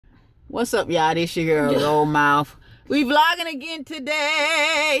What's up, y'all? This your girl, GOLDMOUTH. We vlogging again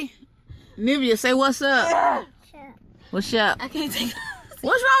today. Nivea, say what's up. What's up? I can't take.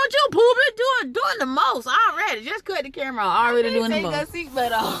 What's wrong with you, Poobie? Doing the most already. Just cut the camera off. Already doing the most. Take her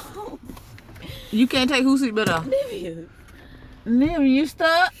seatbelt off. You can't take whose seatbelt off? Nivea. Nivea, you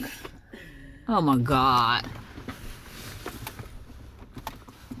stuck? Oh my God.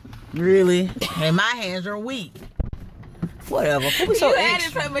 Really? And my hands are weak. Whatever. Poobie so you extra.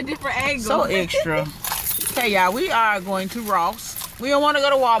 added from a different angle. So extra. Okay, y'all, we are going to Ross. We don't want to go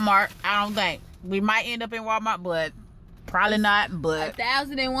to Walmart. I don't think. We might end up in Walmart, but probably not. But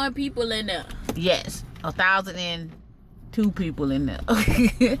 1,001 people in there. yes, 1,002 people in there.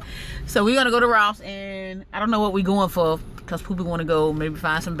 So we're gonna go to Ross, and I don't know what we're going for because Poobie want to go maybe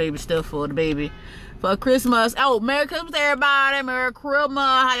find some baby stuff for the baby for Christmas. Oh, Merry Christmas, everybody! Merry Christmas!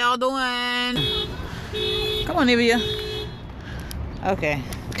 How y'all doing? Come on, Nivea. Okay,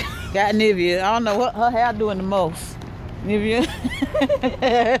 got Nivea. I don't know what her hair doing the most. Nivea.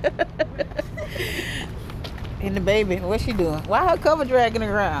 And the baby, what's she doing? Why her cover dragging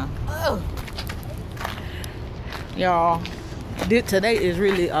around? Oh. Y'all, today is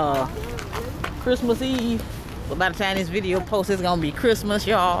really Christmas Eve. But by the time this video posts, it's gonna be Christmas,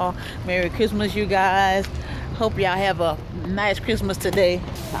 y'all. Merry Christmas, you guys. Hope y'all have a nice Christmas today.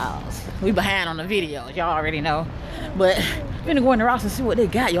 We behind on the videos, y'all already know. But we're gonna go in the Ross and see what they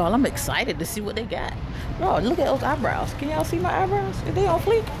got, y'all. I'm excited to see what they got. Y'all, look at those eyebrows. Can y'all see my eyebrows? Are they on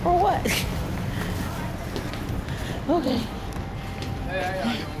fleek or what? Okay.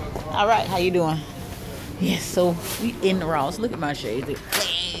 All right, how you doing? Yes, so we in the Ross. Look at my shades.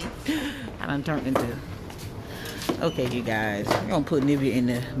 I done turned into. Okay, you guys. We're gonna put Nivea in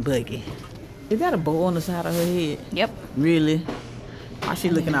the buggy. Is that a bow on the side of her head? Yep. Really? Why she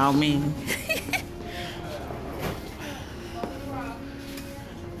looking all mean?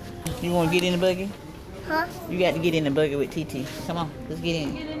 You want to get in the buggy? Huh? You got to get in the buggy with TT. Come on, let's get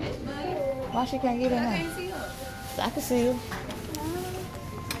in. Get in this buggy. Why she can't get in I there? can't see her. I can see her.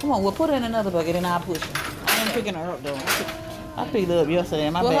 Come on, we'll put her in another bucket and I'll push her. I ain't picking her up though. I picked her up yesterday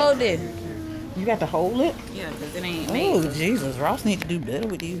in my Well, bag. hold this. You got to hold it? Yeah, because it ain't made. Oh, Jesus. Ross need to do better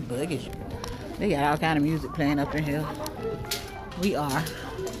with these buggies. They got all kind of music playing up in here. We are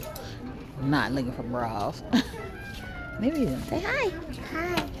not looking for bras. Maybe say hi.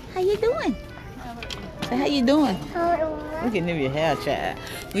 Hi. How you doing? Say how you doing? How Look at Nivea hair, child.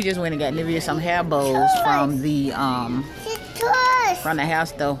 We just went and got Nivea some hair bows from the hair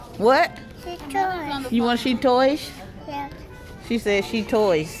store. What? You want she toys? Yeah. She said she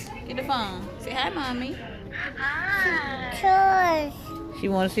toys. Get the phone. Say hi, mommy. Toys. She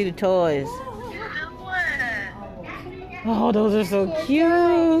want to see the toys. Oh, those are so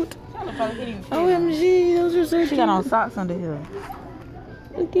cute. OMG, those are so cute. She got on socks under here.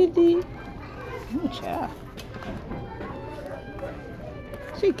 Look at these. Oh, child.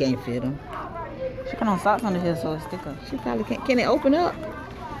 She can't fit them. She got on socks under here, so it's sticker. She probably can't. Can it open up?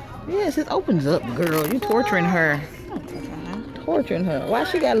 Yes, it opens up, girl. You're torturing her. Torturing her. Why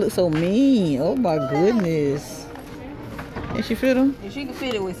she gotta look so mean? Oh my goodness. Can she fit them? If she can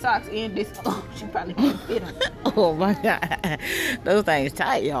fit it with socks and this, oh, she probably can't fit them. Oh my God. Those things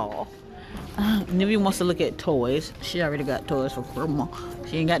tight, y'all. Nivea wants to look at toys. She already got toys for grandma.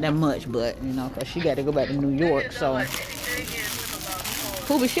 She ain't got that much, but you know, cause she got to go back to New York. So,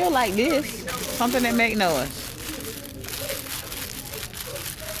 Poobie, she'll like this. Something that make noise.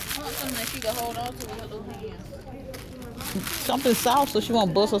 I want something that she can hold on to with her little hands. Something soft so she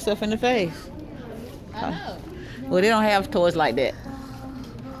won't bust herself in the face. I know. Well, they don't have toys like that.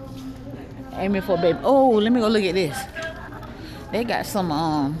 Aiming for a baby. Oh, let me go look at this. They got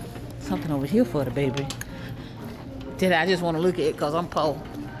some something over here for the baby. Did I just want to look at it because I'm poor?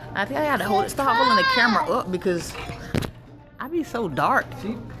 I think I gotta start holding the camera up because I be so dark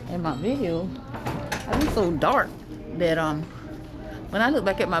in my video. I be so dark that when I look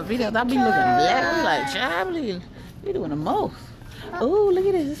back at my videos, I be looking black. I be like, child, you doing the most. Oh, look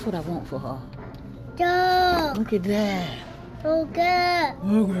at this. This is what I want for her. Dog. Look at that. Okay.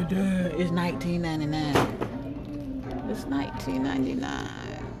 Look at that. It's $19.99. It's $19.99.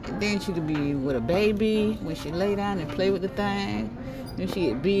 And then she could be with a baby when she lay down and play with the thing. When she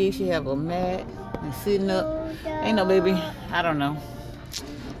get big, she have a mat and sitting up. Ain't no baby. I don't know.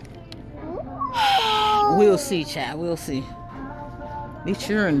 We'll see, child. We'll see. These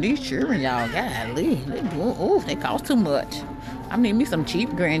children, y'all, golly, they cost too much. I need me some cheap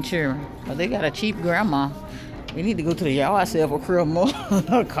grandchildren. But they got a cheap grandma. We need to go to the yard sale for Christmas.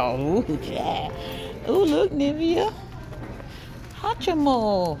 Ooh, child. Ooh, look, Nivea.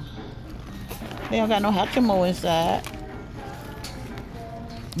 Hatchimo. They don't got no Hatchimo inside.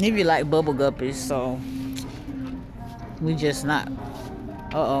 Nivea like bubble guppies, so we just not.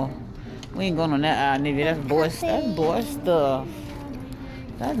 We ain't going on that aisle, Nivea. That's boy stuff.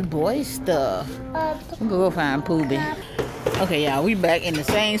 That's boy stuff. We're gonna go find Poobie. Okay, y'all, we back in the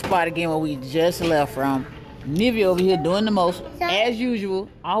same spot again where we just left from. Nivea over here doing the most, as usual.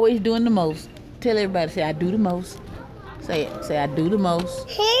 Always doing the most. Tell everybody, say I do the most. Say it. Say I do the most.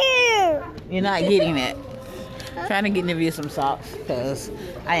 Here. You're not getting that. Trying to get Nivea some socks, because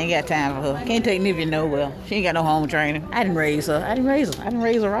I ain't got time for her. Can't take Nivea nowhere. She ain't got no home training. I didn't raise her. I didn't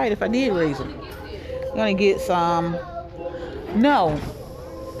raise her right if I did raise her. Gonna get some. No.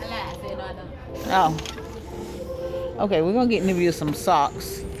 Oh. Okay, we're gonna get Nivea some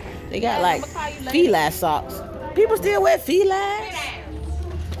socks. They got like Feli socks. People still wear Feli.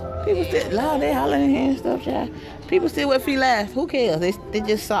 People still, Lord, they hollering in here and stuff, child. People still wear Feli. Who cares? They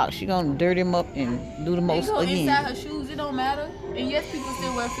just socks. She gonna dirty them up and do the most again. Inside her shoes, it don't matter. And yes, people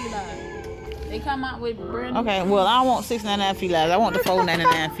still wear Feli. They come out with brand. Okay, well I don't want $6.99 Feli. I want the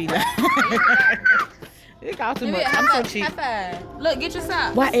 $4.99 Feli. It costs too much. I'm so cheap. High five. Look, get your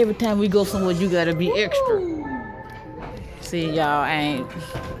socks. Why every time we go somewhere you gotta be extra? See, y'all, I ain't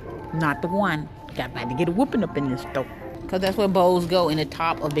not the one. Got about to get a whooping up in this store. Cause that's where bows go, in the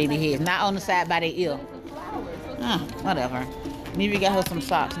top of baby heads, not on the side by their ear. Whatever. Nivea got her some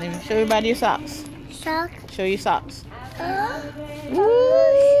socks. Nivea, show everybody your socks. Sock. Show your socks.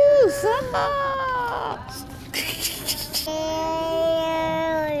 Ooh, socks.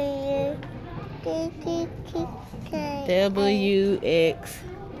 WX.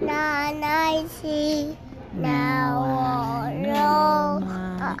 Now I see. Now I know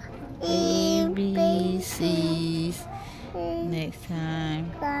my ABCs. Next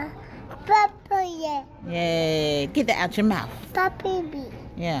time. Papa, yeah. Yeah, get that out your mouth. Papa, B.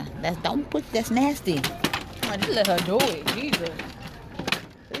 Yeah, that's nasty. Come on, just let her do it. Jesus.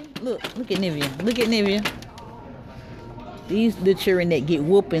 See? Look at Nivea. Look at Nivea. These the children that get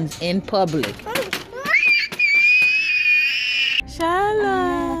whoopings in public.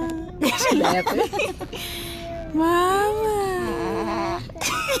 Shala. She laughing. Mama.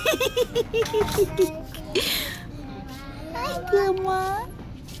 Hey, come on.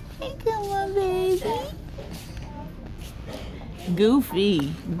 Hey, come on, baby.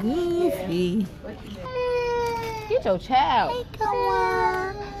 Goofy. Get your child. Hey, come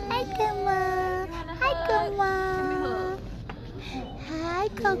on. Hey, come on. Hi, come on. Hi,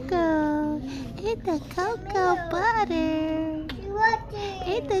 Coco. Eat the cocoa butter.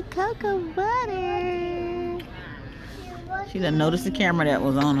 Eat the cocoa butter. She done noticed the camera that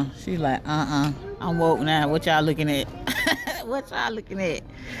was on her. She's like, I'm woke now. What y'all looking at? What y'all looking at?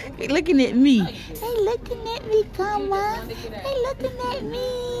 Hey, looking at me. Hey, looking at me, come on. Hey, looking at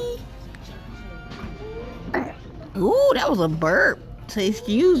me. Ooh, that was a burp. Say,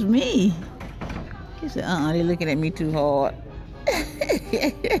 excuse me. She said, they looking at me too hard.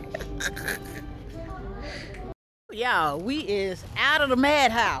 Y'all, we is out of the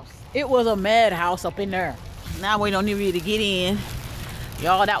madhouse. It was a madhouse up in there. Now we don't need you to get in.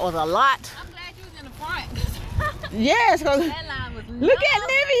 Y'all, that was a lot. I'm glad you was in the front. Yes, cause That line was look at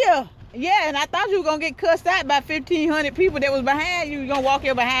Nivea. Yeah, and I thought you were gonna get cussed out by 1,500 people that was behind you. You gonna walk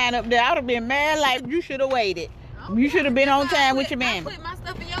your behind up there. I would have been mad like you should have waited. You should have been on time with your man. I put my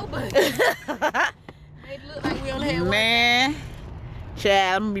stuff in your butt. Made it look like we only had man,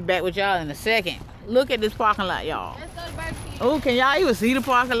 child, I'm gonna be back with y'all in a second. Look at this parking lot, y'all. Let's go to Burger King. Oh, can y'all even see the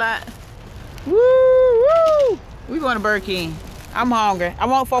parking lot? Woo, woo. We going to Burger King. I'm hungry. I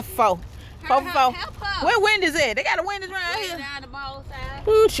want 4 for 4. 4 for 4. Where Wendy's at? They got a Wendy's right here. Down the ball side.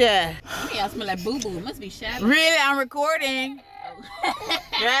 Ooh, child. Y'all smell like boo-boo. It must be shabby. Really? I'm recording.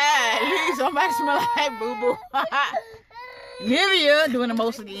 Yeah, somebody smell like boo-boo. Nivea doing the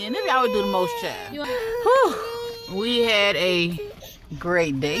most again. Nivea always do the most, child. Whew. We had a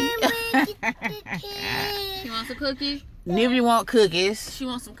great day. She wants some cookies? Nivea want cookies. She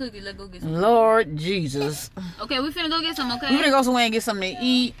wants some cookies. Let's go get some. Lord Jesus. Okay, we finna go get some, okay? We finna go somewhere and get something to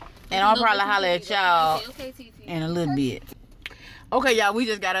eat. And I'll probably holler at y'all in a little bit. Okay, y'all, we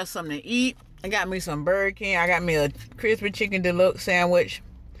just got us something to eat. I got me some Burger King. I got me a crispy chicken deluxe sandwich.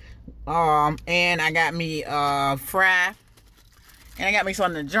 And I got me fry. And I got me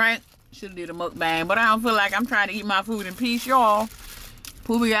something to drink. Should do the mukbang, but I don't feel like I'm trying to eat my food in peace, y'all.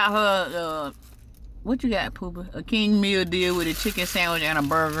 Poobie got her, what you got, Poobie? A king meal deal with a chicken sandwich and a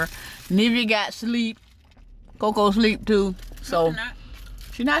burger. Nivea got sleep. Coco sleep too. So,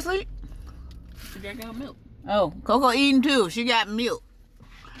 she not sleep? She drinking her milk. Oh, Coco eating too. She got milk.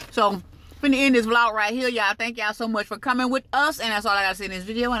 So, finna end this vlog right here, y'all. Thank y'all so much for coming with us. And that's all I gotta say in this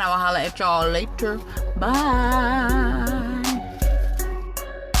video. And I will holler at y'all later. Bye.